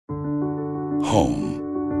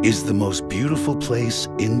Home is the most beautiful place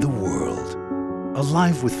in the world.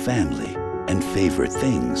 Alive with family and favorite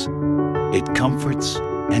things, it comforts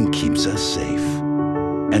and keeps us safe.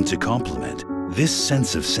 And to complement this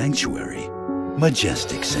sense of sanctuary,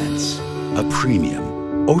 Majestic Scents, a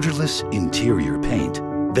premium, odorless interior paint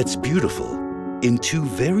that's beautiful in two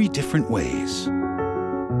very different ways.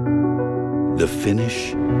 The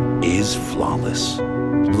finish is flawless,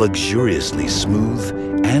 luxuriously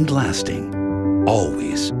smooth and lasting,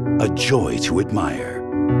 always a joy to admire.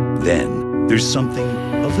 Then there's something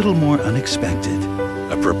a little more unexpected,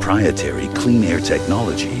 a proprietary clean air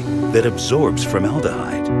technology that absorbs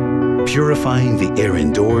formaldehyde, purifying the air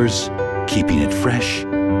indoors, keeping it fresh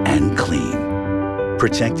and clean,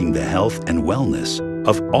 protecting the health and wellness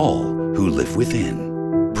of all who live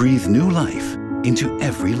within. Breathe new life into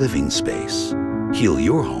every living space. Heal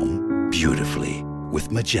your home beautifully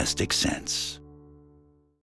with Majestic Scents.